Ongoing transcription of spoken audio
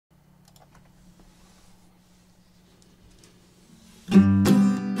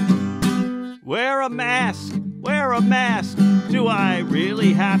wear a mask, wear a mask. Do I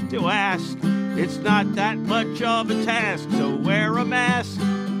really have to ask? It's not that much of a task, so wear a mask.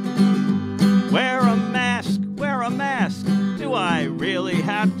 Wear a mask, wear a mask. Do I really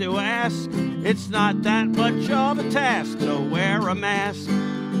have to ask? It's not that much of a task, so wear a mask.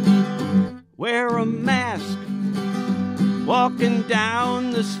 Wear a mask. Walking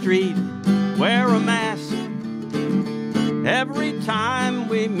down the street, wear a mask. Every time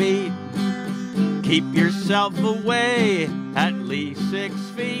we meet, keep yourself away at least 6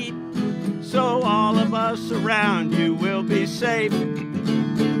 feet, so all of us around you will be safe.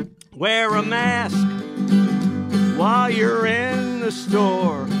 Wear a mask while you're in the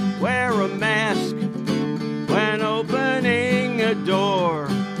store. Wear a mask when opening a door.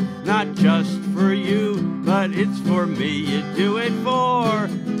 Not just for you, but it's for me you do it for.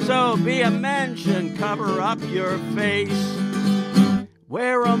 So be a mensch and cover up your face.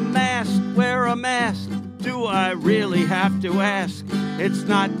 Wear a mask, wear a mask. Do I really have to ask? It's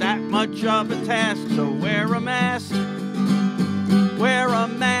not that much of a task, so wear a mask. Wear a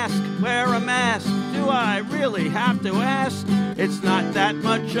mask, wear a mask. Do I really have to ask? It's not that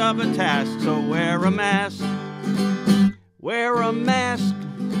much of a task, so wear a mask. Wear a mask.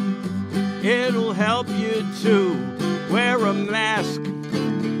 It'll help you too. Wear a mask.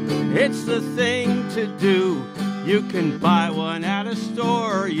 It's the thing to do. You can buy one at a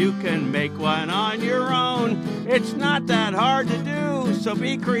store. You can make one on your own. It's not that hard to do, so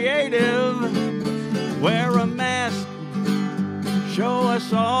be creative. Wear a mask. Show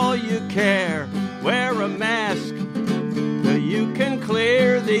us all you care. Wear a mask. You can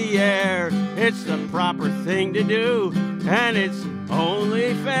clear the air. It's the proper thing to do, and it's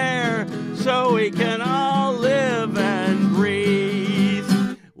only fair, so we can all live and breathe.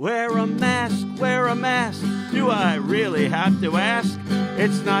 Wear a mask, wear a mask. Do I really have to ask?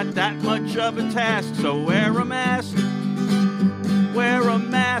 It's not that much of a task, so wear a mask. Wear a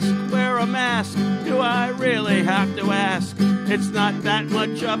mask, wear a mask. Do I really have to ask? It's not that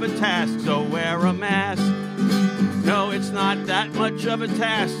much of a task, so wear a mask. No, it's not that much of a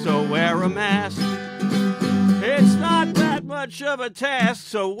task, so wear a mask. It's not that much of a task,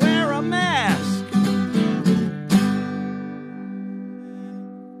 so wear a mask.